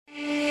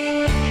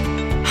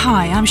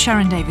Hi, I'm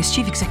Sharon Davis,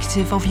 Chief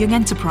Executive of Young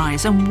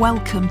Enterprise, and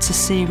welcome to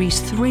Series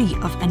 3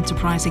 of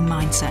Enterprising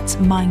Mindsets,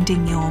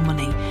 Minding Your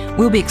Money.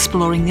 We'll be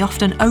exploring the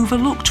often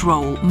overlooked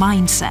role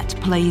mindset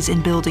plays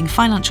in building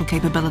financial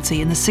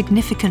capability and the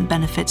significant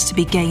benefits to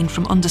be gained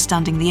from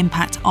understanding the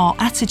impact our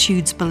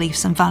attitudes,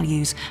 beliefs and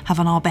values have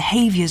on our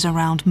behaviours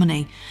around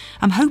money.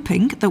 I'm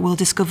hoping that we'll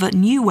discover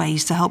new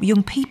ways to help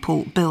young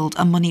people build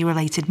a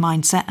money-related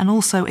mindset and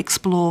also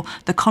explore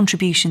the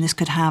contribution this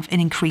could have in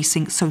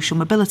increasing social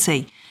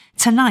mobility.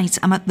 Tonight,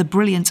 I'm at the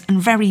brilliant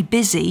and very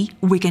busy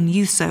Wigan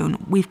Youth Zone.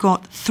 We've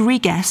got 3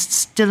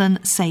 guests, Dylan,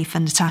 Saif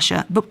and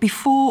Natasha. But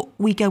before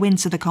we go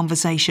into the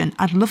conversation,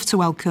 I'd love to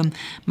welcome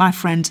my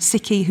friend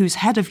Siki, who's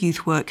Head of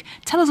Youth Work.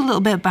 Tell us a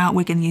little bit about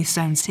Wigan Youth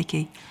Zone,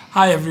 Siki.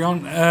 Hi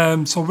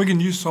everyone. So Wigan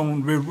Youth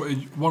Zone, we're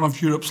one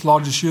of Europe's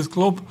largest youth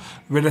club.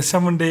 We're a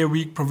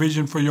 7-day-a-week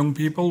provision for young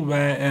people,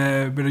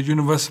 where we're a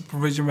universal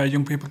provision where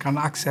young people can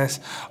access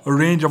a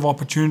range of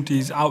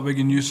opportunities at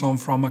Wigan Youth Zone,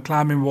 from a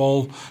climbing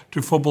wall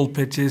to football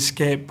pitches,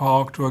 skate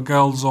park to a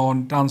girls'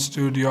 zone, dance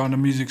studio and a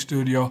music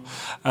studio.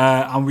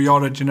 And we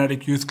are a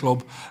generic youth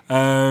club.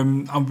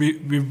 And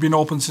we've been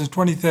open since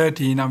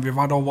 2013 and we've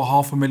had over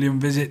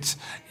 500,000 visits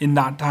in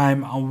that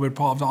time, and we're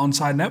part of the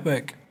On-Side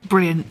network.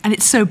 Brilliant. And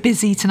it's so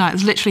busy tonight.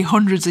 There's literally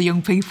hundreds of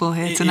young people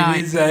here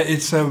tonight.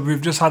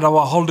 We've just had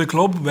our holiday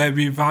club where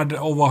we've had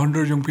over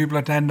 100 young people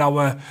attend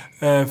our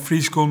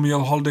free school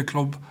meal holiday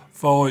club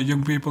for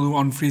young people who are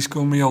on free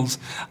school meals.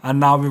 And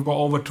now we've got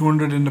over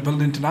 200 in the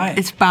building tonight.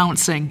 It's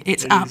bouncing.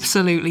 It's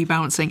absolutely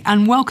bouncing.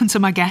 And welcome to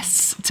my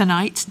guests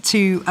tonight,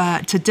 to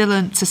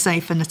Dylan, to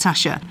Saif and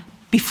Natasha.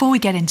 Before we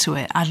get into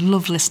it, I'd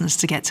love listeners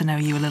to get to know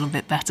you a little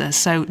bit better.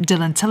 So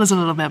Dylan, tell us a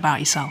little bit about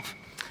yourself.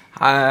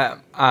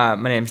 My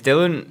name's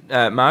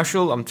Dylan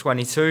Marshall. I'm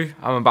 22.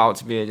 I'm about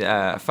to be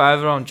a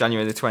father on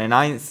January the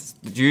 29th,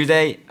 the due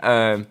date.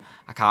 I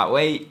can't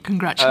wait.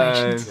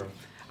 Congratulations.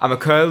 I'm a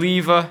curl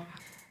lever.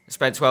 I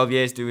spent 12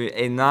 years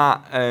doing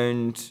that,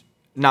 and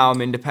now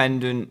I'm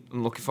independent.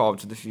 I'm looking forward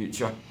to the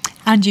future.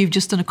 And you've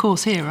just done a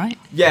course here, right?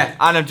 Yeah,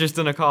 and I've just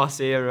done a course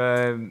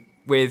here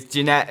with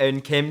Jeanette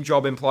and Kim,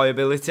 Job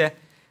Employability.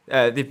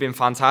 They've been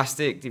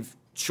fantastic. They've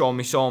shown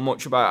me so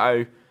much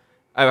about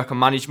how I can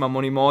manage my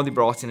money more. They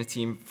brought in a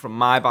team from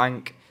my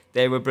bank.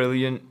 They were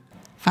brilliant.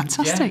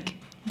 Fantastic. Yeah.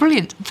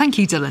 Brilliant. Thank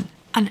you, Dylan.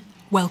 And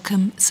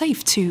welcome,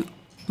 Saif, to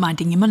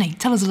Minding Your Money.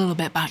 Tell us a little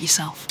bit about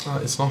yourself.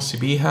 It's nice to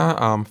be here.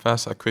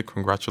 First, a quick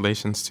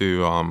congratulations to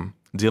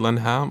Dylan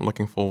here. I'm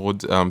looking forward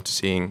to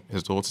seeing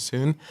his daughter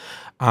soon.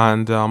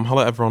 And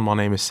hello, everyone. My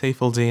name is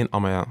Saif Al-Din.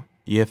 I'm a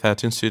Year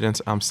 13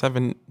 student. I'm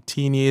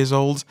 17 years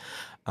old.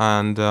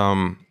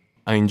 And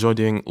I enjoy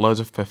doing loads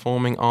of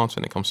performing arts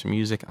when it comes to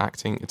music,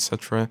 acting,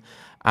 etc.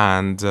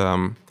 And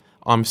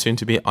I'm soon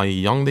to be a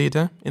young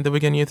leader in the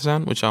Wigan Youth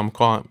Zone, which I'm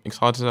quite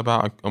excited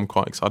about. I'm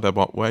quite excited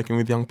about working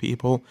with young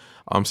people,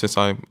 since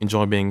I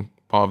enjoy being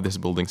part of this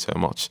building so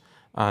much.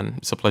 And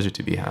it's a pleasure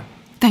to be here.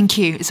 Thank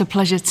you. It's a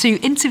pleasure to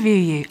interview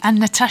you. And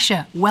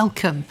Natasha,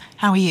 welcome.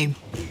 How are you?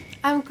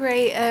 I'm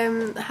great.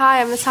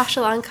 Hi, I'm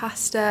Natasha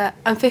Lancaster.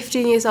 I'm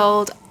 15 years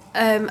old.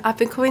 I've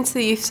been coming to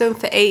the Youth Zone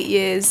for 8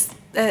 years.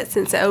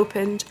 Since it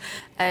opened.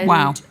 And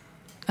wow,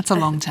 that's a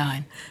long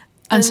time.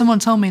 And someone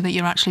told me that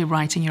you're actually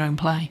writing your own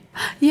play.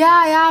 Yeah,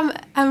 I am.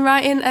 I'm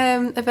writing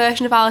a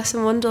version of Alice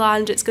in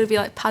Wonderland. It's going to be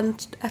like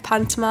a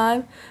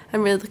pantomime.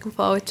 I'm really looking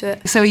forward to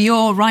it. So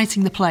you're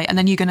writing the play and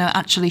then you're going to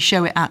actually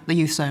show it at the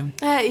Youth Zone?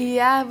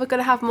 Yeah, we're going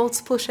to have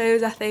multiple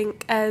shows, I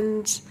think,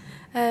 and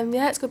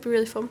yeah, it's going to be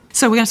really fun.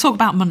 So we're going to talk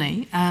about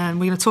money, and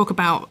we're going to talk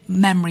about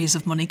memories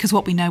of money, because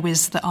what we know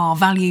is that our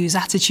values,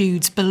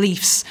 attitudes,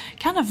 beliefs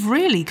kind of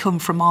really come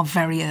from our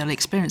very early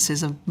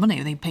experiences of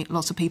money.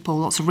 Lots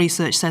of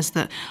research says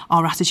that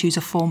our attitudes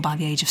are formed by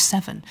the age of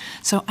 7.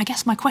 So I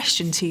guess my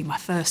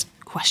first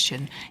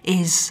question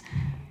is,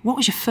 what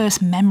was your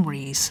first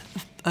memories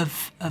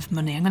of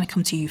money? I'm going to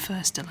come to you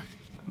first, Dylan.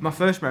 My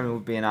first memory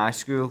would be in high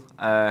school.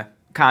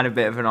 Kind of a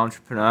bit of an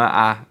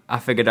entrepreneur. I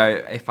figured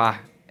out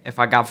if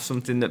I have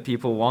something that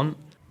people want,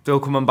 they'll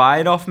come and buy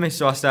it off me.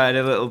 So I started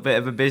a little bit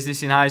of a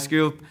business in high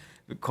school.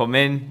 They'd come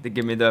in, they'd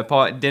give me the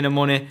dinner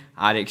money,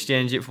 I'd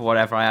exchange it for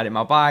whatever I had in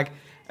my bag.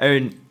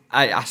 And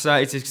I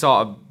started to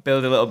sort of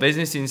build a little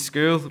business in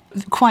school.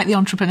 Quite the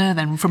entrepreneur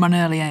then, from an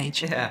early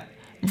age. Yeah.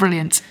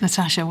 Brilliant.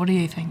 Natasha, what do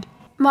you think?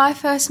 My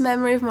first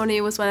memory of money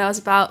was when I was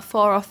about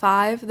 4 or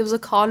 5. There was a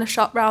corner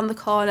shop round the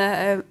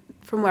corner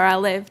from where I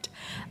lived.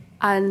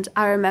 And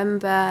I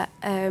remember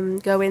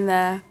going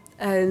there,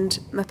 and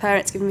my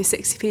parents giving me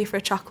 60p for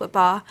a chocolate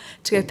bar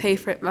to go pay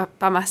for it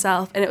by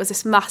myself. And it was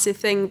this massive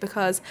thing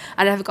because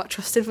I never got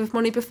trusted with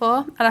money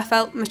before, and I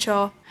felt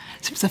mature.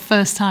 So it was the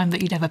first time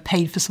that you'd ever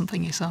paid for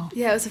something yourself?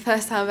 Yeah, it was the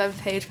first time I've ever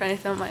paid for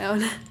anything on my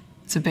own.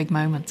 It's a big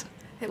moment.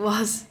 It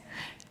was.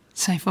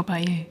 Saif, what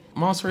about you?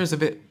 My story is a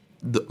bit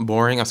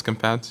boring as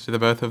compared to the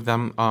both of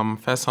them.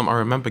 First time I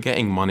remember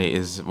getting money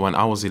is when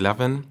I was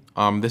 11.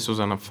 This was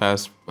when I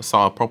first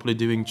started properly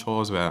doing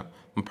chores, where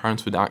my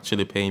parents would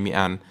actually pay me,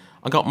 and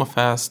I got my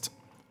first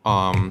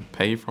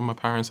pay from my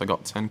parents. I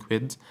got 10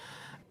 quid.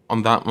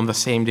 On the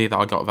same day that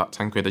I got that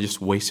 10 quid, I just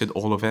wasted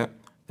all of it.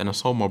 Then I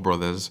saw my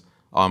brothers.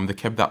 They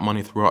kept that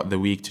money throughout the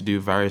week to do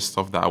various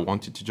stuff that I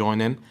wanted to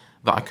join in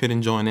that I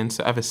couldn't join in.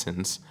 So ever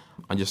since,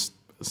 I just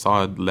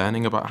started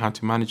learning about how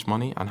to manage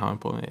money and how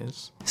important it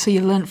is. So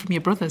you learnt from your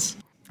brothers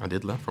I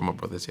did learn from my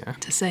brothers, yeah.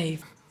 to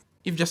save.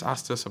 You've just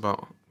asked us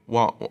about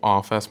what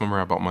our first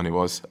memory about money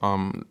was.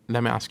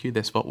 Let me ask you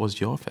this. What was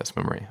your first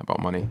memory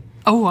about money?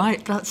 Oh,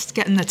 right, that's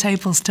getting the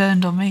tables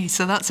turned on me.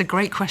 So that's a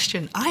great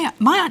question.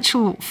 My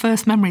actual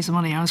first memories of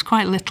money, I was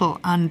quite little,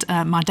 and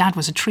my dad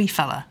was a tree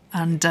feller,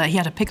 and he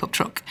had a pickup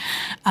truck,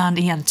 and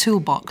he had a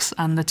toolbox,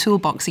 and the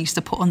toolbox he used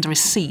to put under his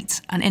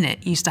seat, and in it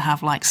he used to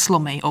have like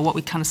slummy, or what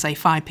we kind of say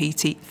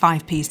 5p's,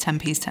 10p's,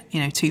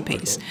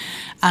 2p's,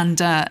 and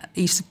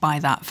he used to buy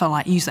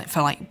that use it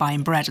for like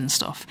buying bread and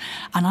stuff.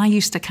 And I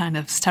used to kind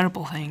of, it's a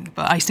terrible thing,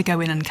 but I used to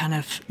go in and kind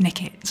of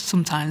nick it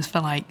sometimes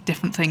for like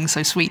different things,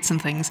 so sweets and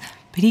things.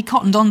 But he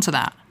cottoned on to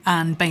that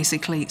and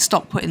basically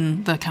stopped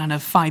putting the kind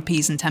of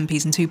 5p's and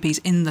 10p's and 2p's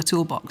in the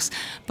toolbox.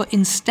 But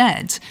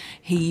instead,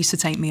 he used to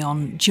take me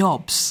on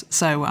jobs.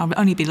 So I would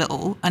only be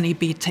little, and he'd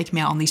be taking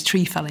me out on these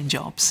tree felling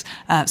jobs.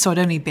 So I'd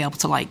only be able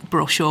to like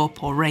brush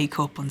up or rake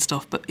up and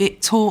stuff. But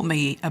it taught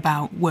me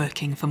about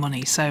working for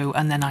money. So,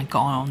 and then I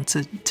got on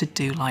to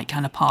do like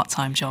kind of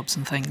part-time jobs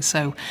and things.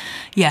 So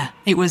yeah,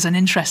 it was an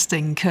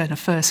interesting kind of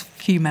first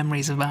few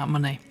memories about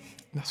money.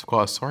 That's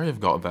quite a story you've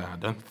got there. I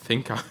don't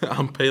think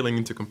I'm paling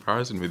into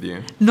comparison with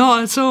you.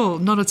 Not at all,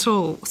 not at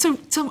all. So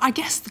I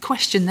guess the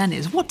question then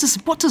is, what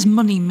does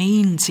money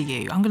mean to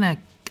you? I'm gonna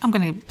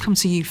come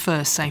to you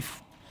first,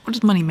 Saif. What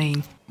does money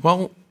mean?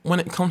 Well,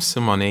 when it comes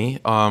to money,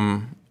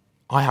 I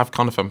have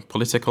kind of a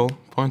political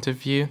point of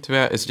view to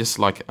it. It's just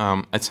like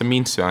it's a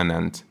means to an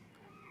end,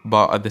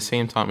 but at the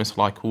same time, it's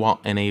like what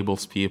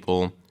enables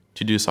people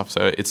to do stuff.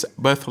 So it's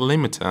both a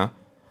limiter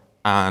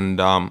and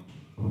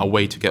a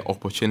way to get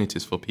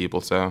opportunities for people.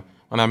 So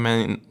when I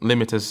mean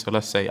limiters, so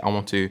let's say I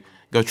want to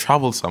go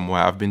travel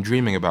somewhere, I've been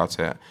dreaming about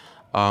it,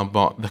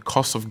 but the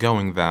cost of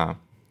going there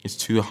is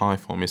too high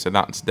for me. So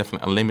that's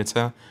definitely a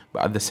limiter,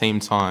 but at the same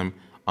time,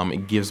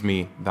 it gives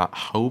me that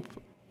hope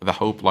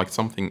like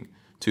something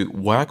to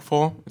work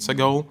for. It's a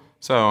goal.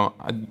 So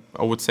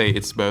I would say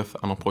it's both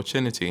an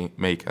opportunity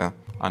maker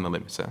and a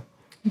limiter.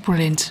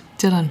 Brilliant.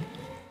 Dylan?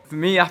 For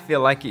me, I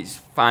feel like it's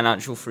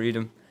financial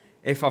freedom.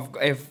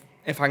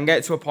 If I can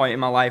get to a point in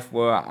my life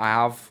where I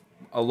have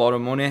a lot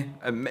of money,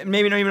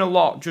 maybe not even a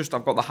lot, just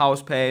I've got the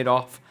house paid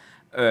off,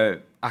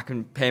 I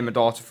can pay my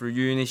daughter through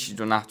uni, she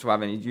doesn't have to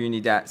have any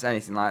uni debts,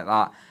 anything like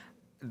that.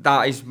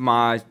 That is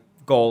my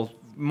goal.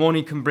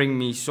 Money can bring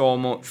me so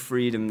much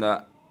freedom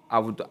that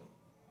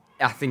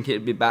I think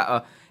it'd be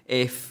better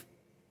if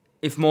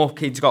more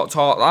kids got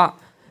taught that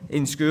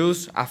in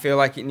schools. I feel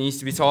like it needs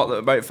to be taught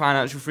about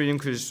financial freedom,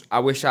 because I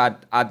wish I'd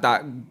had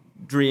that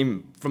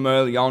dream from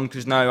early on,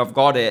 because now I've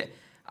got it,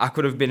 I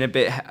could have been a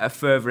bit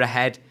further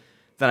ahead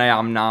than I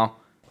am now.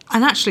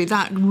 And actually,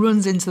 that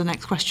runs into the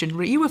next question.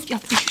 Are you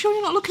sure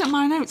you're not looking at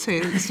my notes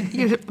here?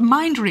 You're a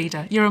mind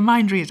reader. You're a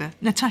mind reader.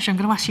 Natasha, I'm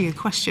going to ask you a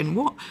question.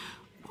 What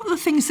are the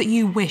things that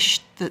you wish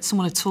that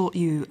someone had taught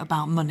you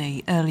about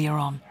money earlier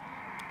on?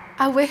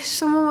 I wish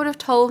someone would have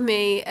told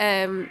me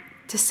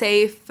to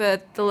save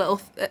for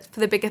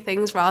the bigger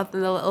things rather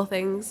than the little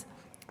things,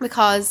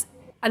 because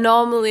I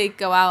normally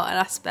go out and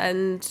I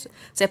spend,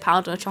 say,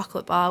 £1 on a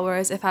chocolate bar,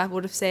 whereas if I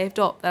would have saved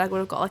up, then I would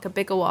have got like a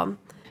bigger one.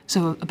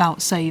 So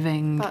about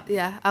saving. But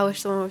yeah, I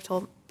wish someone would have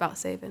told me about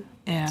saving.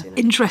 Yeah,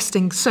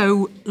 interesting.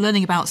 So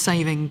learning about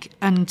saving.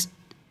 And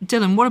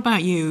Dylan, what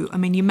about you? I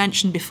mean, you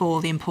mentioned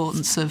before the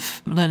importance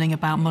of learning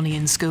about money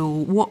in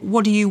school.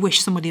 What do you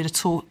wish somebody had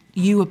taught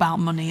you about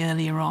money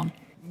earlier on?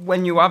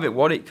 When you have it,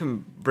 what it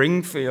can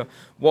bring for you,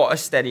 what a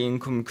steady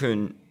income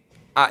can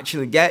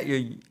actually get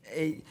you.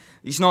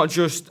 It's not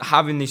just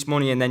having this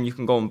money and then you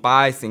can go and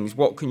buy things.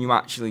 What can you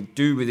actually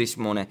do with this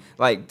money?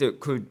 Like,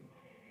 that could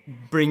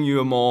bring you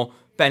a more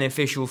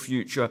beneficial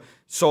future.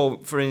 So,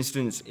 for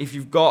instance, if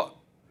you've got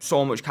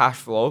so much cash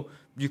flow,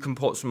 you can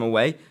put some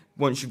away.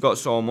 Once you've got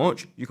so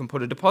much, you can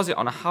put a deposit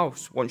on a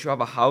house. Once you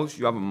have a house,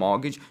 you have a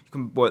mortgage. You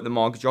can work the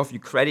mortgage off.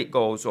 Your credit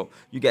goes up.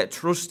 You get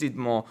trusted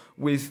more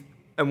with,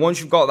 and once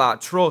you've got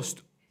that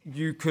trust,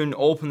 you can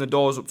open the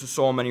doors up to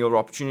so many other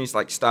opportunities,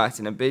 like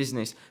starting a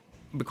business,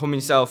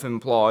 becoming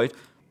self-employed,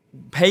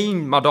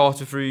 paying my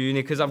daughter through uni,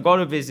 because I've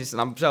got a business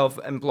and I'm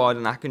self-employed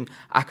and I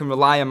can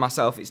rely on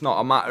myself. It's not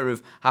a matter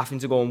of having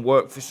to go and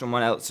work for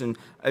someone else and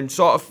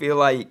sort of feel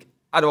like,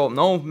 I don't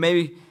know,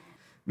 maybe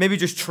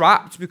just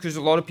trapped, because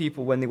a lot of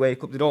people, when they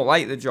wake up, they don't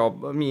like the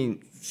job. I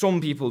mean, some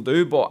people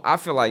do, but I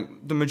feel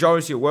like the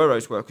majority of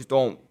warehouse workers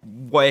don't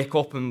wake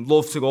up and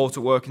love to go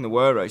to work in the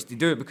warehouse. They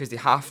do it because they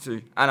have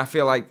to. And I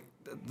feel like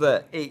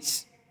that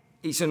it's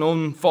an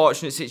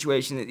unfortunate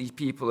situation that these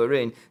people are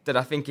in, that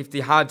I think if they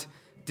had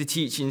the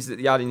teachings that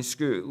they had in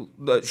school,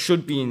 that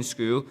should be in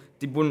school,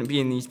 they wouldn't be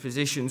in these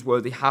positions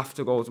where they have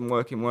to go and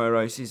work in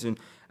warehouses. And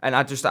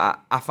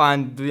I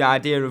find the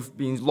idea of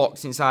being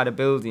locked inside a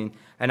building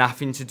and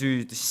having to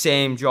do the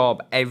same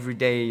job every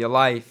day of your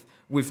life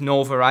with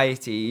no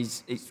variety,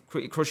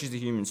 it crushes the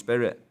human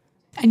spirit.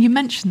 And you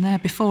mentioned there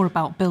before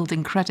about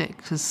building credit,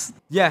 because...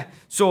 Yeah,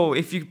 so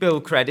if you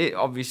build credit,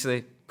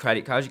 obviously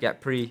credit cards, you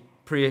get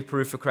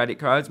pre-approved for credit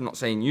cards. I'm not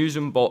saying use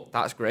them, but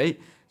that's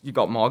great. You've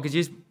got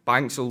mortgages.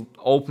 Banks will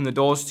open the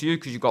doors to you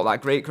because you've got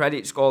that great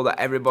credit score that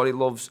everybody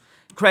loves.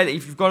 Credit,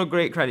 if you've got a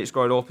great credit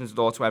score, it opens the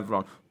door to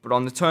everyone. But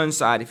on the turn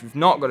side, if you've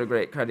not got a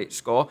great credit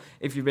score,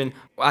 if you've been,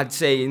 I'd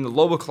say, in the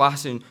lower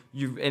class and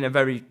you're in a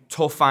very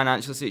tough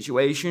financial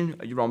situation,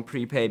 you're on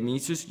prepaid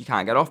meters, you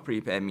can't get off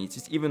prepaid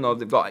meters, even though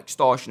they've got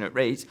extortionate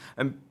rates,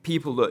 and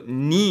people that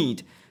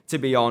need to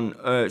be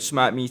on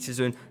smart meters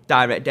and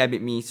direct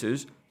debit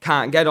meters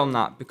can't get on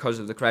that because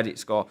of the credit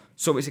score.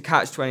 So it's a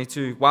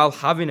catch-22. While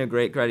having a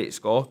great credit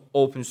score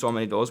opens so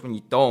many doors, when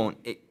you don't,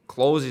 it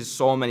closes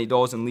so many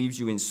doors and leaves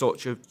you in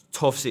such a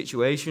tough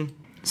situation.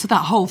 So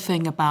that whole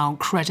thing about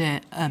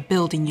credit,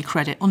 building your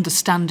credit,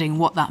 understanding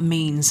what that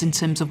means in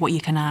terms of what you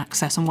can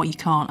access and what you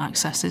can't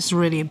access is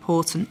really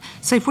important.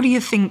 So what do you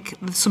think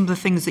some of the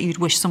things that you'd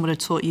wish someone had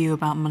taught you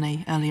about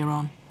money earlier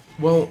on?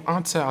 Well,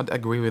 I'd say I'd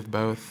agree with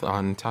both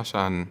Natasha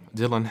and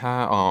Dylan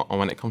here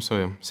when it comes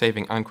to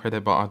saving and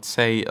credit, but I'd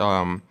say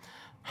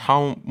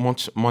how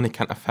much money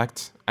can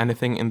affect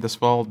anything in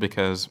this world,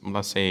 because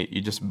let's say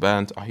you just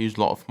burnt a huge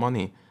lot of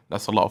money.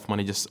 That's a lot of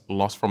money just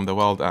lost from the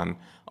world, and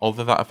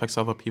although that affects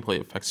other people,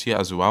 it affects you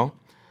as well.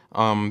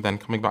 Then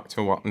coming back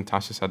to what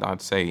Natasha said,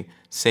 I'd say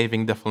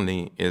saving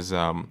definitely is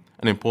an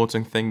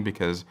important thing,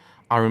 because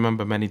I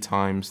remember many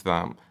times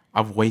that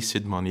I've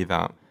wasted money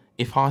that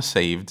if I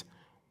saved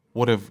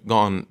would have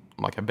gotten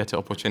like a better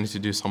opportunity to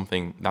do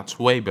something that's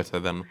way better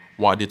than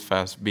what I did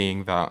first,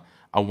 being that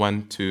I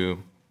went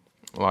to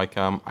like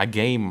a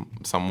game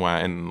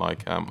somewhere in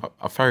like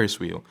a Ferris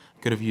wheel.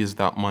 I could have used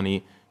that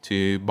money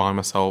to buy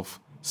myself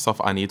stuff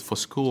I need for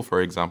school,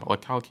 for example, a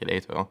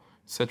calculator,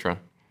 etc.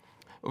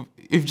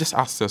 You've just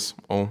asked us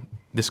all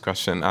this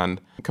question,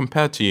 and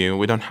compared to you,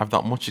 we don't have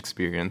that much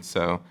experience,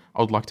 so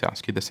I would like to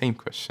ask you the same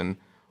question.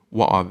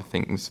 What are the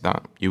things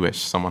that you wish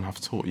someone have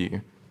taught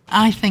you?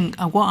 I think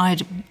what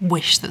I'd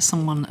wish that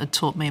someone had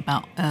taught me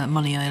about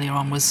money earlier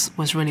on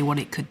was really what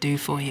it could do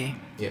for you.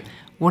 Yeah.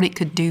 What it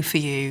could do for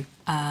you,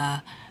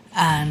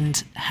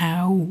 and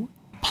how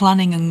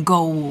planning and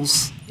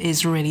goals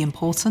is really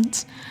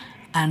important,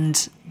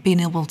 and being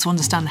able to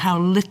understand how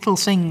little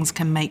things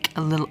can make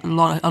a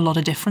lot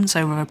of difference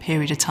over a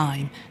period of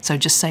time. So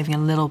just saving a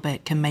little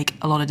bit can make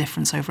a lot of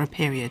difference over a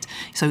period.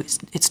 So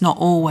it's not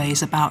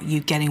always about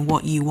you getting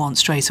what you want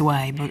straight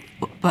away,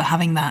 but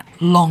having that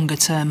longer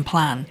term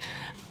plan.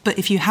 But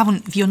if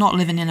you're not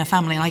living in a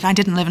family, like I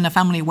didn't live in a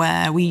family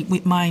where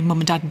my mum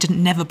and dad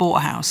never bought a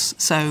house.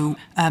 So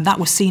that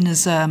was seen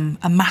as a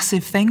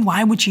massive thing.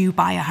 Why would you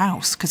buy a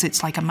house? Because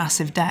it's like a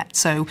massive debt.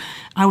 So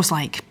I was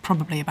like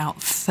probably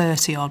about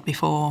 30 odd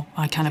before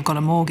I kind of got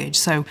a mortgage.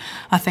 So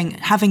I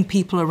think having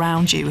people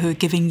around you who are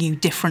giving you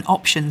different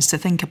options to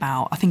think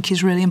about, I think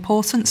is really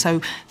important. So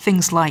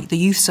things like the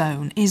youth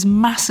zone is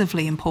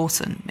massively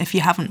important. If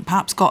you haven't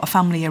perhaps got a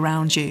family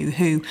around you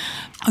who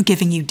are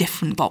giving you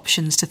different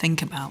options to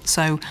think about.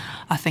 So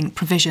I think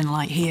provision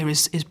like here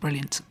is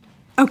brilliant.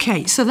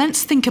 Okay, so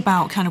let's think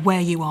about kind of where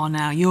you are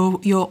now.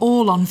 You're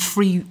all on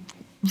three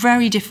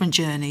very different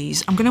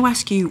journeys. I'm going to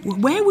ask you,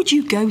 where would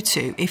you go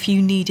to if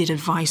you needed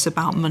advice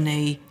about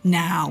money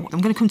now?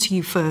 I'm going to come to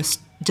you first,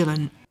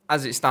 Dylan.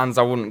 As it stands,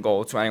 I wouldn't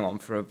go to anyone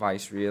for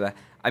advice, really.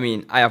 I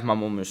mean, I have my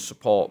mum's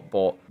support,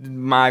 but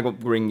my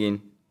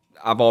upbringing,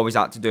 I've always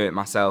had to do it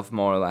myself,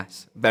 more or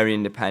less. Very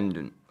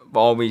independent. I've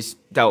always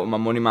dealt with my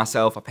money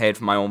myself. I paid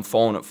for my own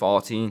phone at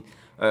 14.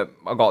 I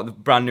got the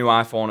brand new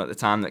iPhone at the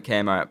time that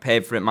came out. I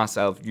paid for it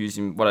myself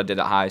using what I did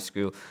at high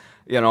school.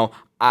 You know,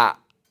 I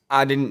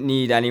didn't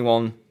need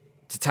anyone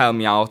to tell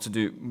me how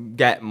to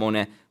get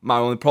money. My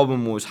only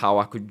problem was how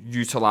I could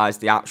utilise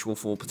the actual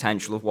full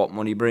potential of what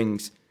money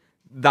brings.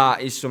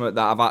 That is something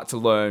that I've had to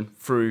learn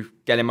through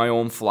getting my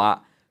own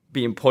flat,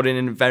 being put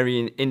in a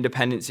very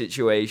independent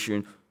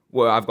situation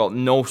where I've got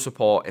no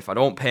support. If I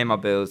don't pay my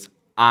bills,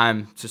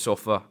 I'm to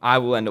suffer. I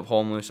will end up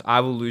homeless.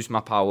 I will lose my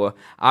power.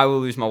 I will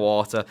lose my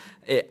water.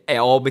 It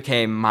all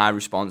became my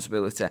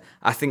responsibility.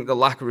 I think the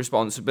lack of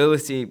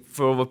responsibility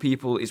for other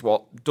people is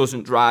what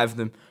doesn't drive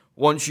them.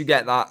 Once you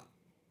get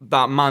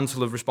that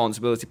mantle of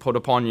responsibility put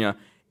upon you,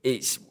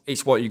 it's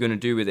what you're going to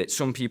do with it.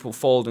 Some people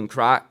fold and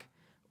crack.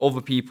 Other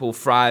people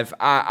thrive.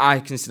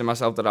 I consider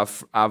myself that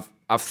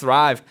I've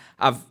thrived.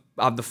 I've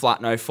had the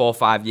flat now 4 or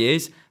 5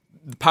 years.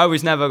 The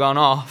power's never gone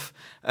off.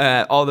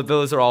 All the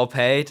bills are all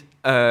paid.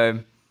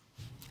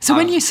 So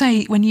when you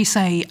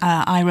say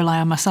I rely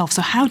on myself,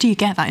 so how do you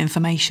get that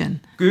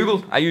information?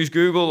 Google. I use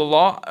Google a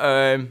lot.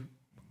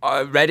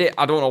 Reddit.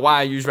 I don't know why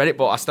I use Reddit,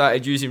 but I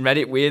started using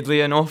Reddit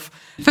weirdly enough.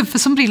 For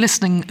somebody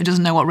listening who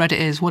doesn't know what Reddit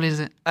is, what is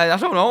it? I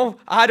don't know.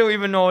 I don't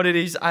even know what it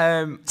is.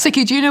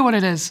 Siki, do you know what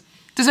it is?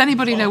 Does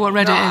anybody know what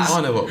Reddit is?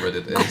 I know what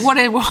Reddit is. What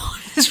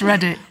is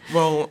Reddit?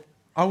 Well,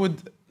 I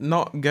would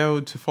not go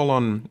to full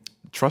on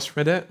trust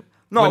Reddit.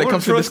 No, when I it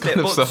comes to this trust kind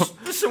it, of but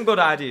stuff. there's some good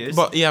ideas.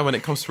 But yeah, when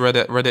it comes to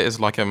Reddit is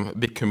like a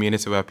big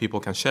community where people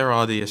can share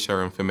ideas,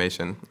 share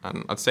information.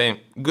 And I'd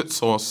say a good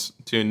source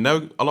to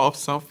know a lot of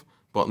stuff,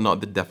 but not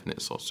the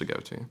definite source to go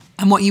to.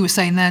 And what you were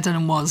saying there,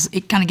 Dylan, was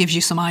it kind of gives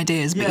you some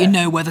ideas, but you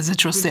know whether to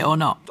trust it or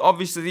not.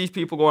 Obviously, these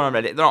people going on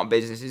Reddit, they're not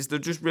businesses, they're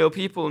just real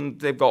people, and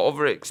they've got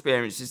other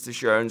experiences to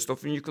share and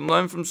stuff, and you can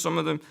learn from some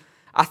of them.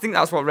 I think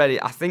that's what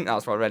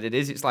Reddit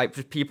is. It's like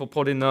just people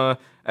putting their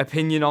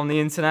opinion on the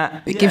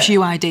internet. It gives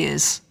you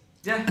ideas.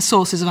 Yeah.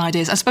 Sources of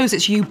ideas. I suppose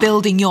it's you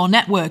building your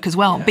network as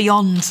well,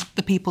 beyond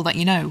the people that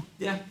you know.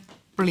 Yeah.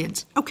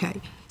 Brilliant. Okay.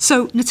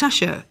 So,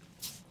 Natasha,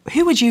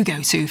 who would you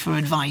go to for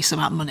advice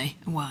about money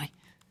and why?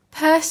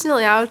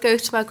 Personally, I would go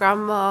to my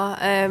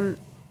grandma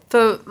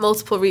for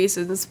multiple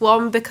reasons.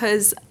 One,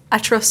 because I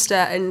trust her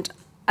and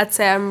I'd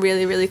say I'm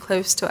really, really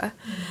close to her.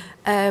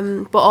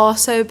 But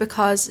also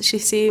because she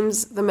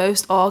seems the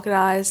most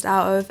organised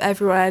out of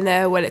everyone I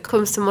know when it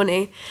comes to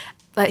money.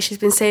 Like, she's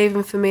been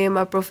saving for me and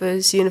my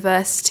brother's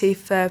university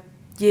for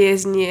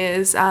years and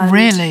years. And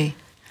Really?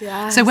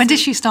 yeah. So when did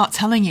she start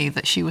telling you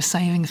that she was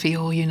saving for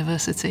your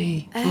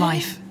university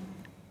life?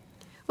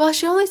 Well,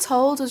 she only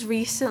told us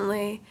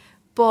recently,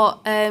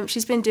 but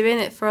she's been doing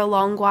it for a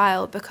long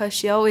while because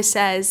she always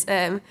says,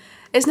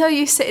 it's no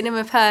use sitting in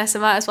my purse, I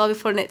might as well be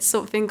putting it to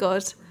something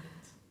good.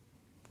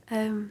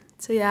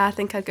 So yeah, I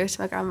think I'd go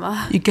to my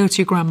grandma. You'd go to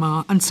your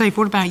grandma. And Saif,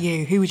 what about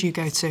you? Who would you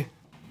go to?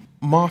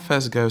 My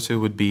first go-to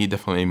would be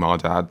definitely my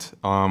dad.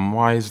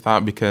 Why is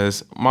that?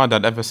 Because my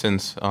dad, ever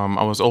since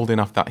I was old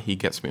enough that he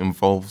gets me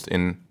involved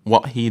in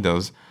what he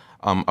does,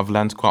 I've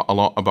learned quite a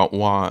lot about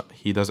what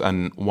he does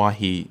and why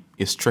he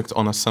is strict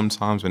on us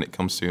sometimes when it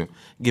comes to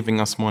giving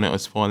us money or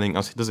spoiling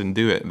us. He doesn't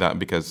do it that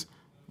because,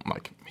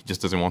 he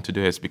just doesn't want to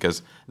do it. It's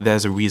because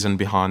there's a reason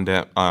behind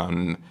it.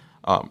 And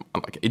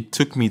it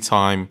took me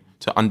time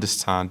to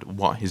understand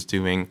what he's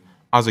doing.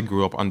 As I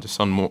grew up,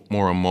 understand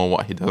more and more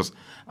what he does.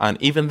 And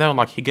even though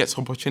he gets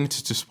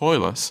opportunities to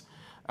spoil us,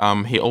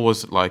 he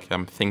always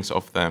thinks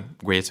of the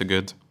greater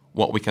good,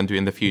 what we can do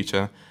in the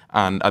future.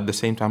 And at the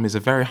same time, he's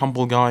a very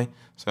humble guy.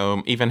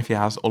 So even if he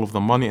has all of the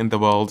money in the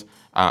world,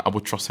 I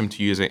would trust him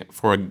to use it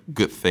for a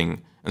good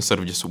thing instead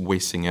of just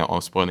wasting it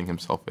or spoiling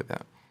himself with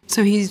it.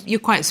 So you're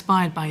quite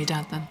inspired by your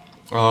dad then?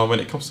 When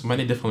it comes to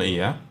money, definitely,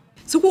 yeah.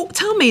 So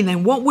tell me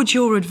then, what would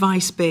your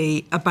advice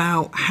be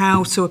about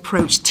how to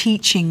approach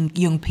teaching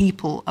young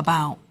people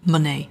about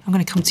money? I'm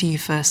going to come to you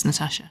first,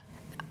 Natasha.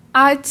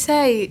 I'd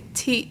say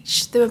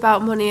teach them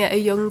about money at a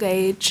young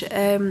age,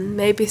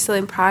 maybe still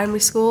in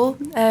primary school,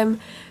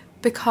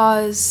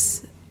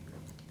 because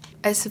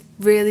it's a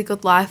really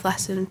good life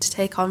lesson to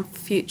take on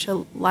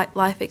future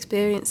life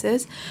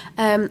experiences.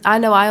 I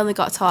know I only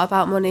got taught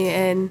about money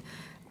in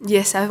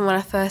year 7 when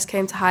I first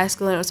came to high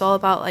school, and it was all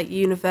about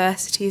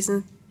universities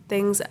and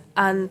things,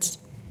 and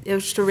it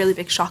was just a really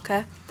big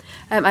shocker.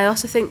 I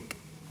also think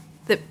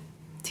that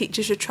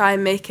teachers should try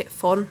and make it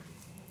fun,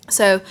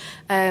 so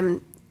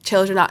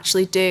children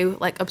actually do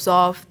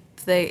absorb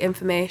the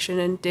information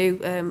and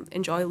do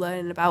enjoy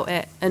learning about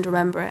it and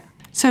remember it.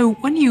 So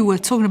when you were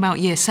talking about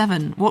year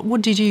 7,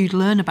 what did you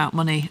learn about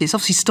money? It's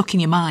obviously stuck in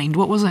your mind.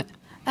 What was it?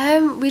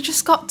 We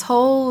just got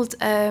told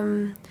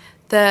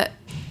that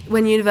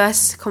when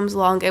university comes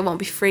along, it won't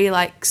be free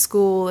like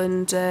school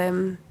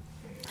and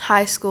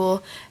high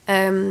school,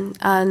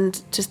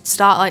 and just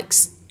start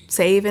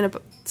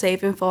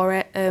saving for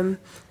it,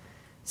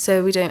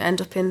 so we don't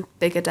end up in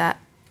bigger debt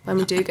when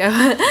we do go.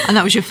 And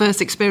that was your first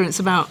experience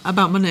about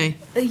money?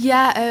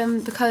 Yeah,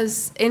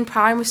 because in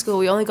primary school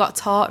we only got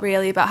taught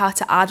really about how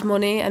to add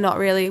money and not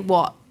really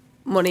what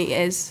money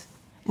is.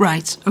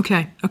 Right,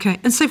 okay.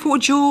 And so what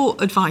would your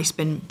advice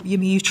been?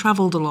 You've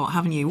travelled a lot,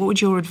 haven't you? What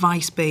would your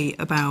advice be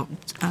about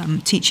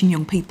teaching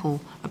young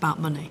people about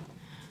money?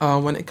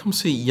 When it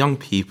comes to young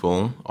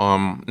people,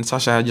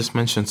 Natasha, I just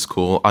mentioned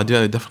school. I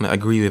do definitely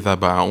agree with that,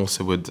 but I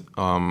also would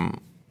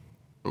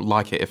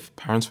like it if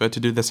parents were to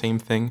do the same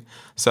thing.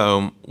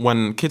 So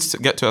when kids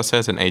get to a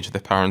certain age, the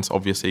parents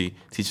obviously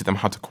teach them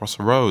how to cross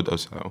a road or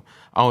so.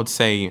 I would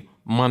say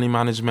money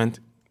management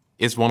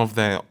is one of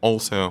the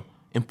also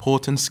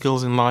important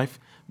skills in life,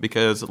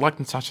 because like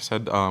Natasha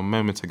said a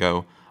moment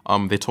ago,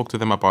 they talk to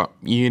them about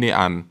uni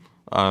and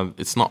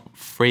it's not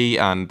free,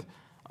 and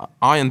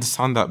I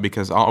understand that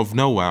because out of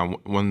nowhere,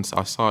 once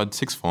I started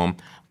sixth form,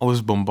 I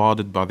was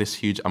bombarded by this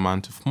huge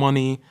amount of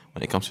money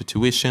when it comes to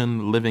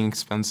tuition, living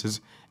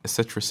expenses,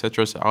 etc.,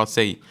 etc. So I would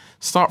say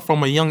start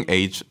from a young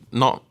age,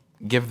 not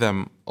give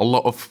them a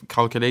lot of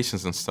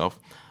calculations and stuff,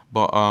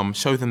 but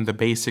show them the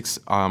basics,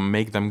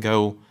 make them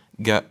go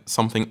get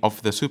something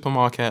off the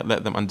supermarket,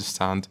 let them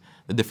understand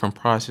the different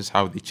prices,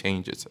 how they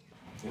change it.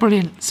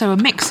 Brilliant. So a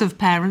mix of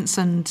parents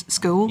and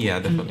school. Yeah,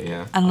 definitely,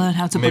 yeah. And learn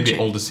how to budget. Maybe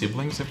older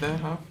siblings if they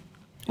have.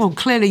 Well,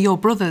 clearly your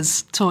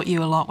brothers taught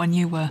you a lot when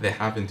you were... They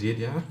have indeed,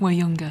 yeah. ...were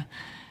younger.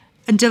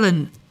 And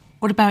Dylan,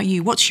 what about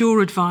you? What's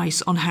your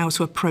advice on how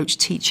to approach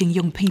teaching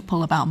young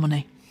people about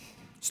money?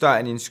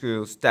 Starting in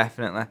schools,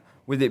 definitely.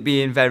 With it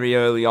being very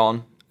early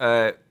on,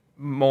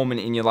 moment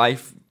in your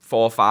life,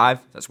 4 or 5,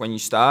 that's when you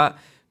start.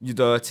 You're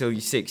there till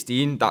you're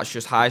 16, that's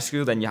just high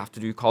school, then you have to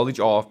do college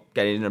or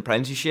get an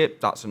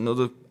apprenticeship, that's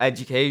another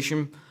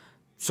education.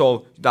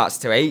 So that's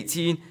till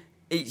 18.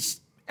 It's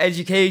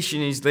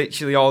education is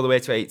literally all the way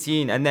to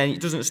 18, and then it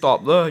doesn't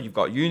stop there. You've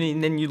got uni,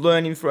 and then you're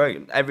learning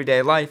throughout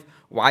everyday life.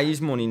 Why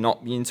is money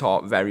not being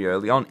taught very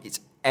early on? It's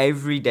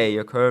everyday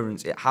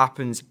occurrence. It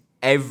happens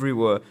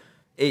everywhere.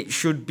 It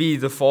should be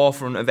the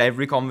forefront of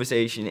every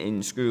conversation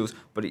in schools,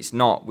 but it's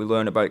not. We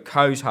learn about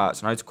cow's hearts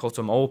and how to cut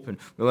them open.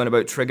 We learn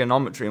about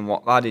trigonometry and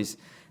what that is.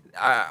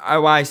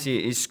 How I see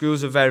it is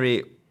schools are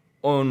very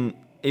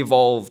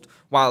unevolved.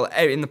 While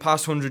in the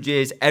past 100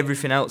 years,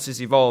 everything else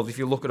has evolved. If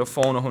you look at a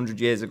phone 100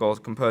 years ago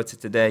compared to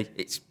today,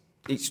 it's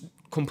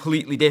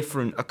completely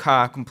different. A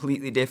car,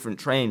 completely different.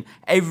 Train,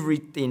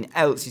 everything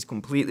else is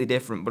completely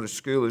different. But a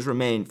school has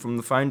remained from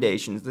the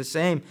foundations the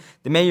same.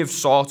 They may have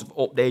sort of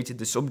updated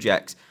the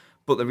subjects,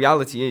 but the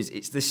reality is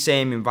it's the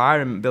same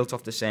environment built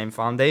off the same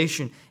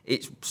foundation.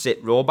 It's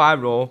sit row by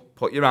row,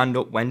 put your hand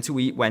up, when to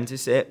eat, when to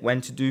sit,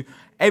 when to do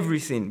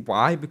everything.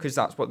 Why? Because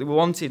that's what they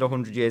wanted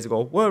 100 years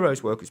ago.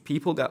 Warehouse workers,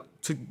 people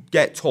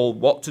get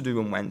told what to do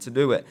and when to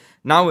do it.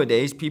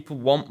 Nowadays, people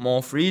want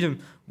more freedom.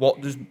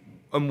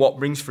 What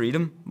brings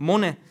freedom?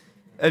 Money.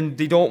 And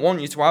they don't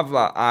want you to have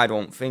that, I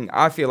don't think.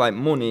 I feel like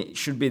money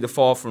should be the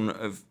forefront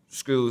of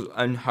schools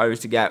and how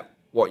to get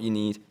what you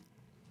need.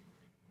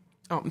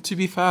 To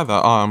be fair,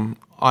 though,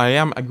 I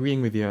am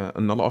agreeing with you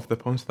on a lot of the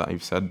points that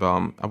you've said,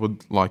 but I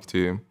would like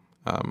to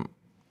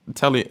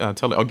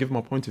I'll give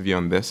my point of view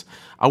on this.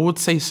 I would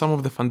say some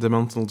of the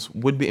fundamentals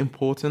would be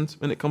important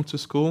when it comes to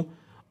school.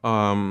 There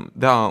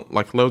are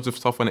like loads of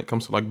stuff when it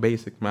comes to like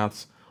basic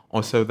maths,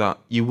 also that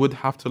you would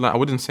have to learn. I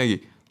wouldn't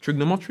say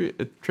trigonometry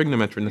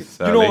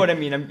necessarily. You know what I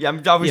mean?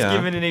 I was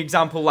giving an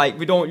example, like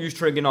we don't use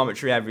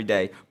trigonometry every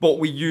day, but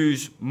we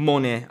use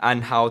money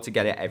and how to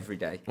get it every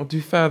day. Well, to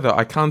be fair though,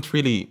 I can't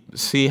really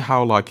see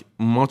how like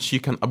much you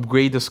can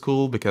upgrade the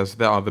school because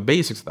there are the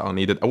basics that are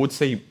needed. I would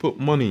say put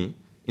money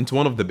into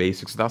one of the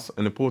basics. That's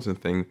an important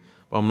thing,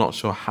 but I'm not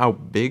sure how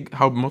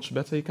much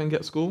better you can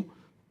get school.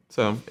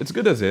 So it's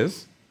good as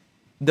is.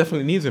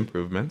 Definitely needs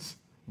improvements,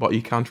 but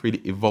you can't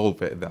really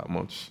evolve it that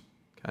much,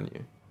 can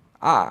you?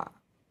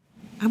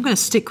 I'm going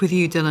to stick with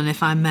you, Dylan,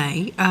 if I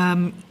may.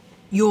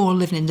 You're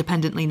living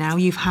independently now.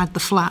 You've had the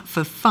flat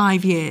for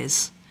 5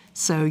 years.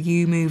 So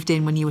you moved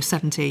in when you were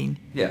 17.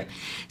 Yeah.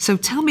 So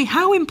tell me,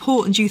 how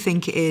important do you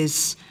think it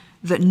is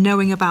that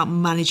knowing about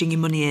managing your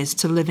money is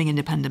to living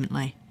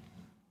independently?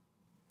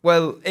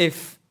 Well,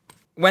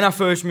 when I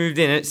first moved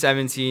in at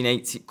 17,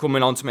 18,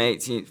 coming on to my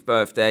 18th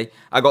birthday,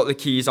 I got the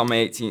keys on my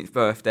 18th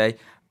birthday.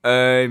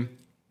 I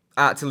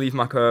had to leave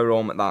my car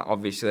home at that,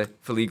 obviously.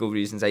 For legal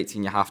reasons,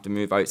 18, you have to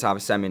move out. It's either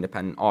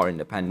semi-independent or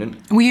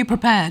independent. Were you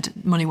prepared,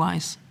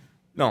 money-wise?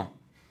 No.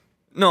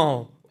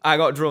 I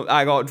got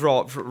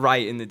dropped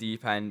right in the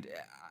deep end.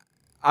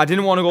 I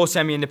didn't want to go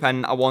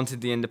semi-independent. I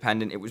wanted the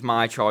independent. It was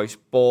my choice.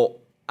 But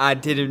I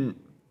didn't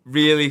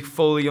really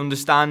fully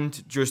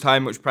understand just how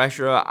much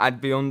pressure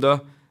I'd be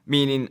under.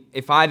 Meaning,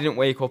 if I didn't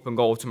wake up and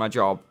go to my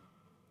job,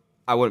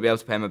 I wouldn't be able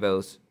to pay my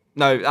bills.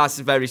 No, that's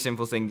a very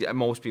simple thing that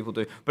most people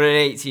do. But at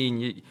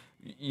 18,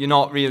 you're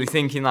not really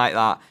thinking like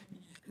that.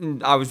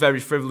 I was very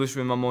frivolous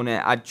with my money.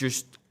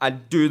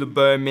 I'd do the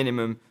bare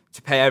minimum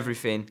to pay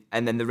everything,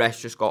 and then the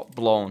rest just got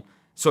blown.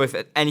 So if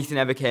anything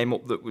ever came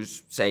up that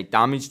was, say,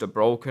 damaged or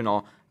broken,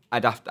 or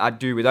I'd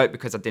do without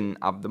because I didn't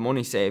have the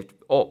money saved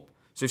up.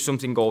 So if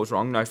something goes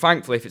wrong, now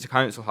thankfully if it's a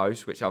council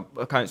house,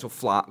 a council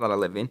flat that I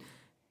live in,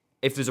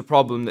 if there's a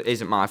problem that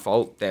isn't my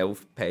fault, they'll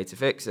pay to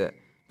fix it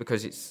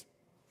because it's,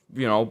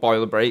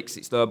 boiler breaks,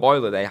 it's their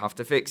boiler, they have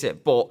to fix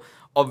it. But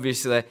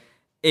obviously,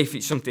 if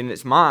it's something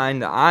that's mine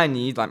that I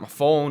need, like my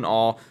phone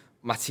or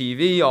my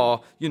TV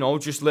or,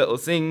 just little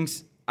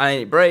things,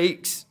 and it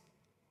breaks,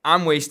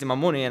 I'm wasting my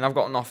money and I've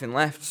got nothing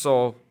left.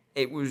 So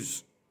it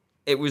was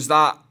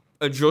that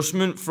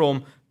adjustment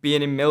from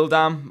being in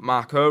Mildam,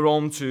 my care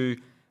home, to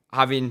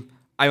I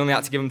only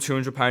had to give him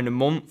 £200 a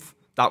month.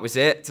 That was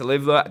it, to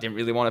live there. I didn't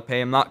really want to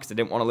pay him that because I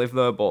didn't want to live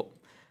there, but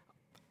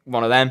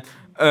one of them.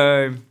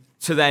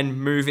 To then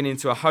moving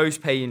into a house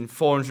paying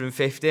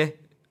 450,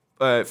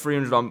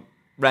 300 on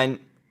rent,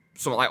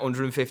 something like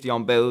 150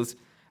 on bills,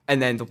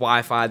 and then the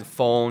Wi-Fi, the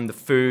phone, the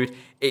food.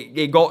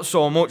 It got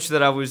so much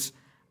that I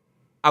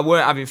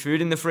weren't having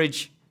food in the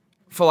fridge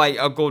for like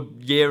a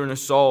good year and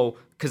so,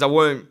 because I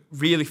weren't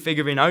really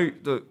figuring out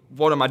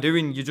what am I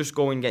doing. You're just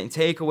going getting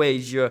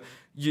takeaways.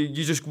 You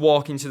just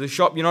walk into the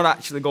shop. You're not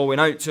actually going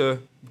out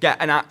to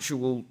get an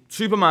actual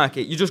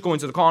supermarket. You're just going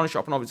to the corner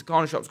shop, and obviously the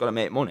corner shop's got to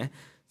make money.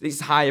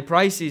 It's higher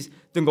prices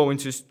than going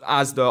to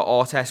Asda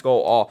or Tesco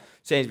or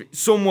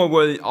Sainsbury's,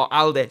 or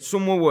Aldi,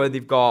 somewhere where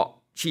they've got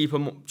cheaper,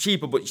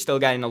 but you're still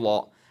getting a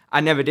lot.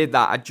 I never did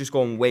that. I'd just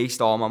go and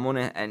waste all my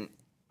money, and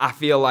I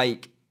feel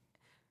like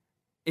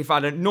if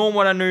I'd have known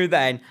what I knew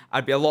then,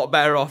 I'd be a lot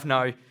better off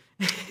now.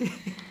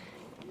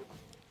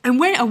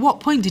 And at what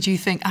point did you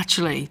think,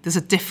 actually, there's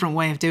a different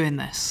way of doing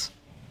this?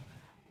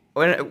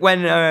 When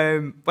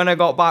I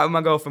got back with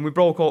my girlfriend, we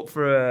broke up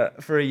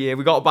for a year.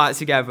 We got back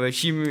together.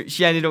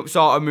 She ended up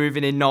sort of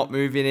moving in, not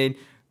moving in,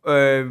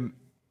 and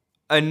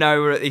now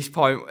we're at this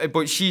point.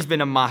 But she's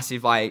been a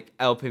massive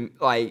helping,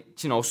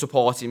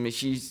 supporting me.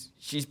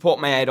 She's put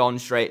my head on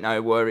straight now,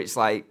 where it's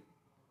like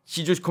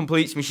she just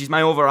completes me. She's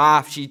my other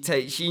half.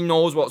 She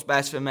knows what's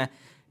best for me,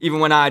 even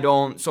when I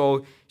don't.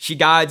 So she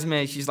guides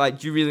me. She's like,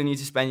 do you really need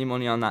to spend your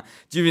money on that?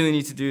 Do you really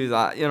need to do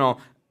that? You know,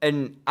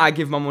 and I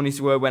give my money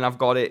to her when I've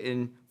got it.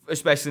 And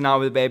especially now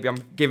with the baby,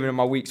 I'm giving her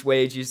my week's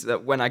wages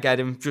that when I get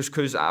him, just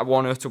because I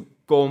want her to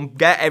go and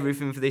get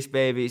everything for this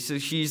baby. So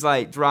she's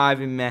like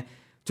driving me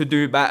to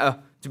do better,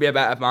 to be a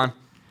better man.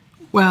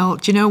 Well,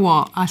 do you know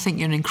what? I think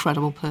you're an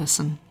incredible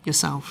person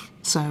yourself.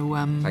 So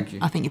Thank you.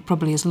 I think you're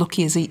probably as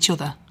lucky as each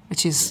other,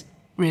 which is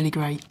really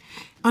great.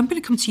 I'm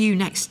going to come to you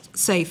next,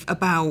 Saif,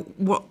 about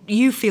what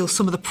you feel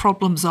some of the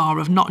problems are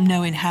of not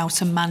knowing how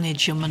to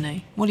manage your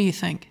money. What do you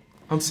think?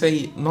 I'd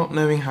say not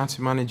knowing how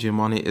to manage your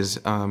money is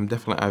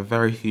definitely a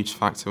very huge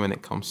factor when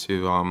it comes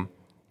to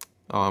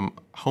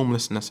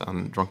homelessness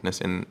and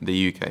drunkenness in the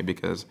UK,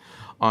 because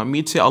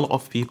you'd see a lot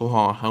of people who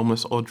are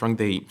homeless or drunk,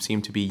 they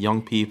seem to be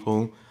young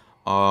people,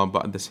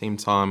 but at the same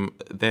time,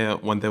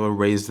 when they were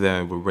raised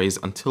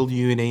until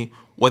uni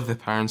with their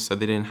parents, so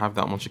they didn't have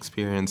that much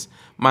experience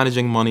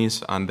managing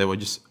monies, and they were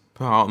just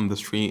put out on the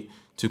street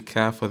to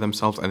care for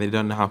themselves, and they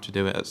don't know how to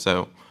do it,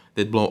 so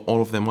they'd blow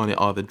all of their money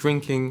either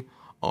drinking,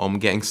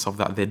 getting stuff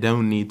that they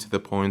don't need, to the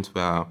point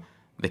where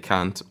they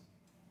can't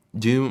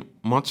do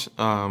much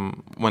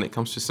when it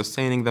comes to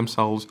sustaining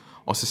themselves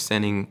or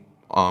sustaining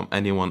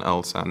anyone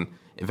else, and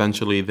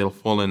eventually they'll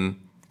fall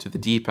into the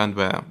deep end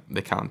where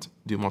they can't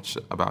do much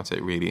about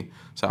it, really.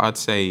 So I'd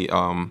say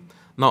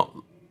not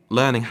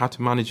learning how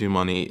to manage your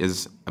money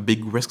is a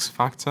big risk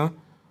factor.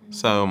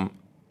 So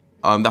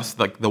that's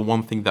like the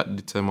one thing that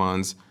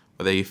determines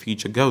whether your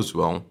future goes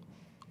well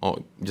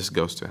or just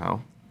goes to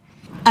hell.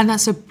 And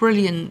that's a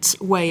brilliant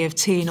way of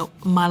teeing up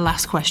my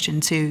last question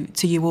to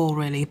you all,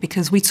 really,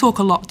 because we talk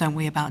a lot, don't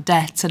we, about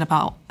debt and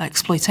about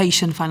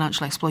exploitation,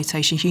 financial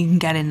exploitation. You can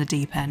get in the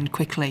deep end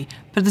quickly.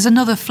 But there's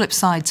another flip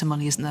side to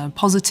money, isn't there? A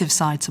positive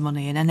side to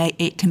money, and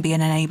it can be an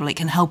enabler. It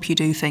can help you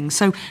do things.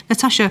 So,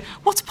 Natasha,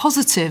 what's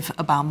positive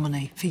about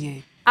money for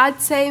you?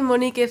 I'd say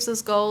money gives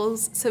us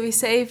goals. So we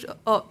saved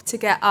up to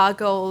get our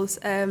goals,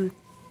 and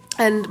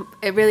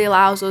it really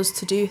allows us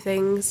to do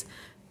things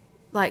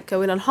like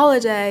going on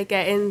holiday,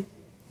 getting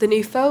the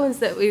new phones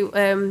that we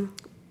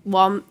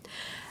want.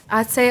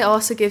 I'd say it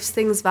also gives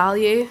things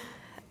value,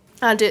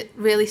 and it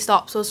really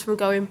stops us from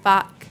going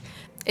back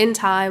in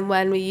time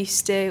when we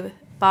used to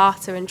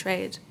barter and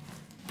trade.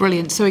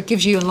 Brilliant. So it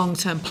gives you a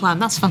long-term plan.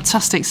 That's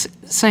fantastic.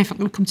 Saif, I'm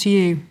going to come to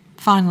you.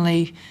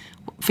 Finally,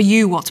 for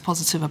you, what's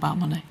positive about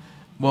money?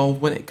 Well,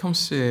 when it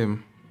comes to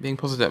being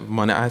positive about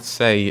money, I'd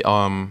say,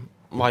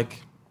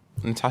 like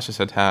Natasha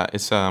said here,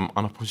 it's an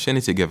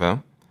opportunity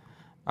giver,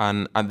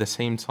 and at the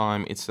same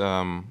time, it's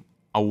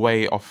a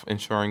way of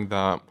ensuring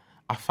that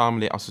a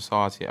family, a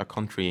society, a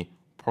country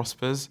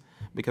prospers,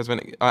 because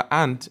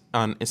and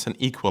it's an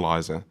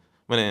equalizer.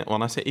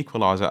 When I say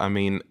equalizer, I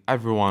mean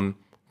everyone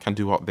can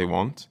do what they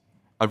want,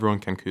 everyone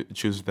can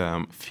choose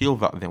the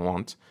field that they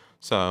want.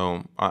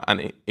 So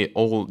and it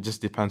all just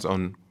depends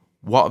on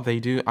what they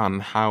do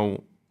and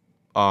how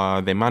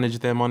they manage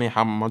their money,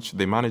 how much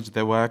they manage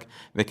their work.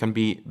 They can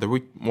be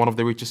one of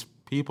the richest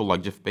people,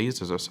 like Jeff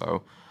Bezos or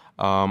so.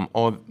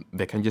 Or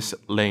they can just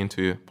lay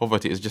into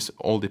poverty. It just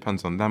all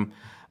depends on them.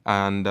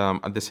 And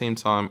at the same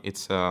time,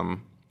 it's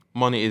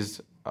money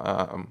is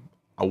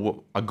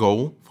a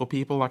goal for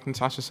people, like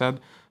Natasha said.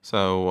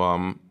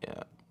 So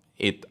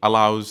it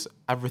allows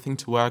everything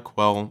to work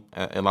well.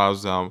 It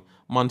allows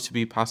money to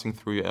be passing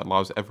through. It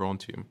allows everyone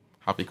to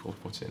have equal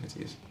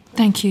opportunities.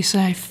 Thank you,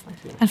 Saif.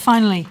 And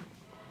finally,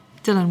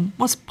 Dylan,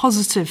 what's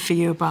positive for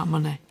you about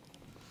money?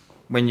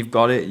 When you've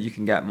got it, you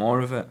can get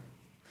more of it.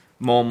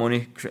 More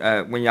money.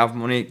 When you have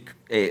money,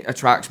 it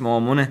attracts more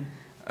money.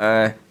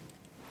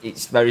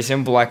 It's very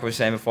simple, like I was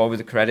saying before with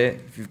the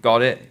credit. If you've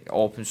got it, it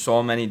opens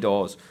so many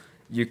doors.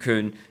 You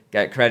can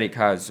get credit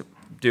cards,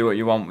 do what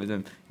you want with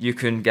them. You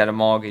can get a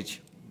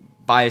mortgage,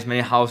 buy as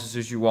many houses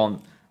as you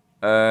want.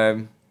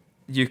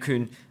 You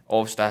can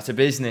start a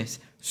business.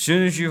 As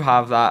soon as you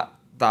have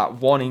that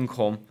one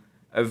income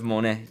of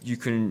money, you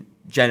can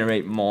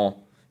generate more.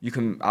 You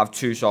can have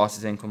 2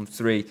 sources of income,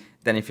 3.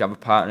 Then if you have a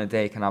partner,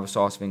 they can have a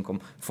source of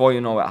income. Before you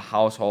know it, a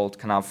household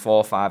can have 4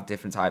 or 5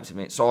 different types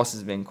of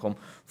sources of income,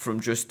 from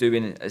just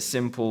doing a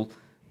simple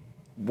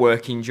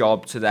working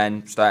job to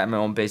then starting my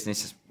own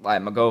business.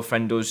 Like my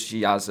girlfriend does,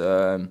 she has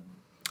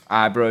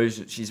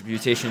eyebrows. She's a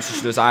beautician, so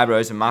she does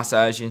eyebrows and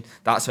massaging.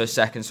 That's her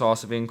second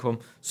source of income.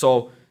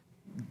 So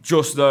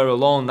just there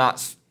alone,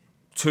 that's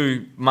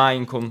my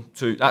income.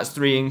 That's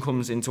 3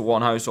 incomes into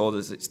one household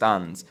as it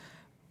stands.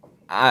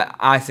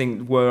 I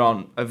think we're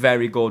on a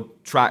very good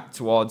track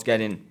towards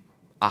getting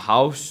a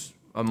house,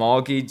 a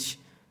mortgage,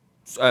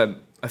 a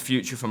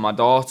future for my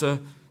daughter.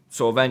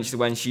 So eventually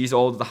when she's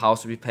older, the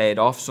house will be paid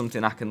off,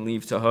 something I can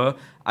leave to her.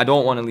 I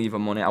don't want to leave her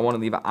money. I want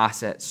to leave her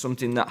assets,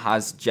 something that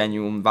has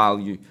genuine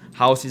value.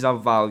 Houses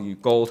have value.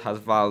 Gold has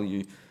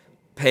value.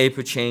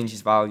 Paper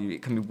changes value.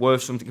 It can be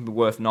worth something, it can be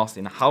worth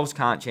nothing. A house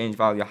can't change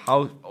value. A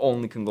house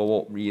only can go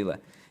up, really.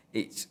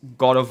 It's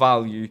got a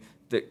value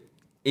that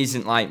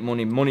isn't like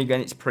money. Money,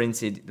 when it's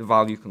printed, the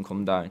value can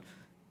come down.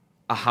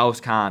 A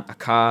house can't. A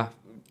car,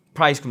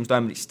 price comes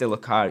down, but it's still a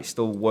car. It's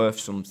still worth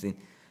something.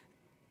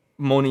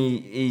 Money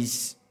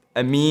is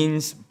a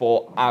means, but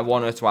I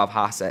want her to have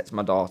assets,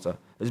 my daughter.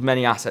 As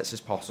many assets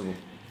as possible.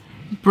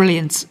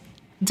 Brilliant.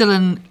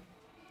 Dylan,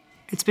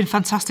 it's been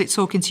fantastic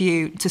talking to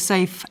you, to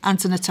Saif and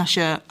to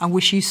Natasha. I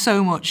wish you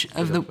so much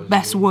of the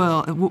best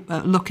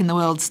luck in the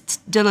world.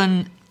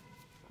 Dylan,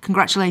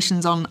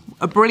 congratulations on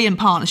a brilliant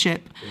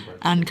partnership,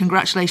 and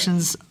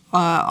congratulations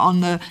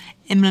on the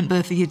imminent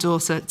birth of your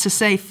daughter. To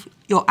Saif,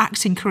 your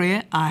acting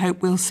career, I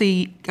hope we'll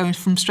see going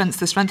from strength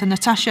to strength. And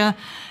Natasha,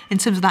 in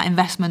terms of that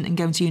investment and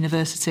going to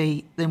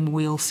university, then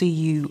we'll see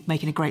you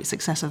making a great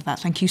success of that.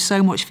 Thank you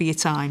so much for your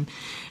time.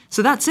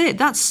 So that's it.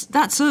 That's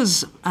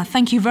us.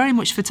 Thank you very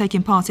much for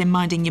taking part in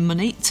Minding Your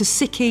Money. To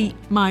Siki,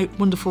 my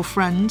wonderful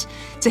friend.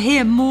 To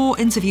hear more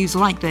interviews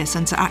like this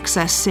and to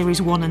access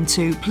Series 1 and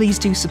 2, please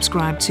do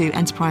subscribe to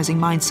Enterprising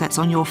Mindsets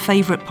on your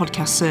favourite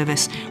podcast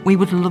service. We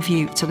would love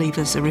you to leave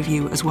us a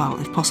review as well,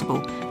 if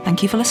possible.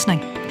 Thank you for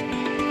listening.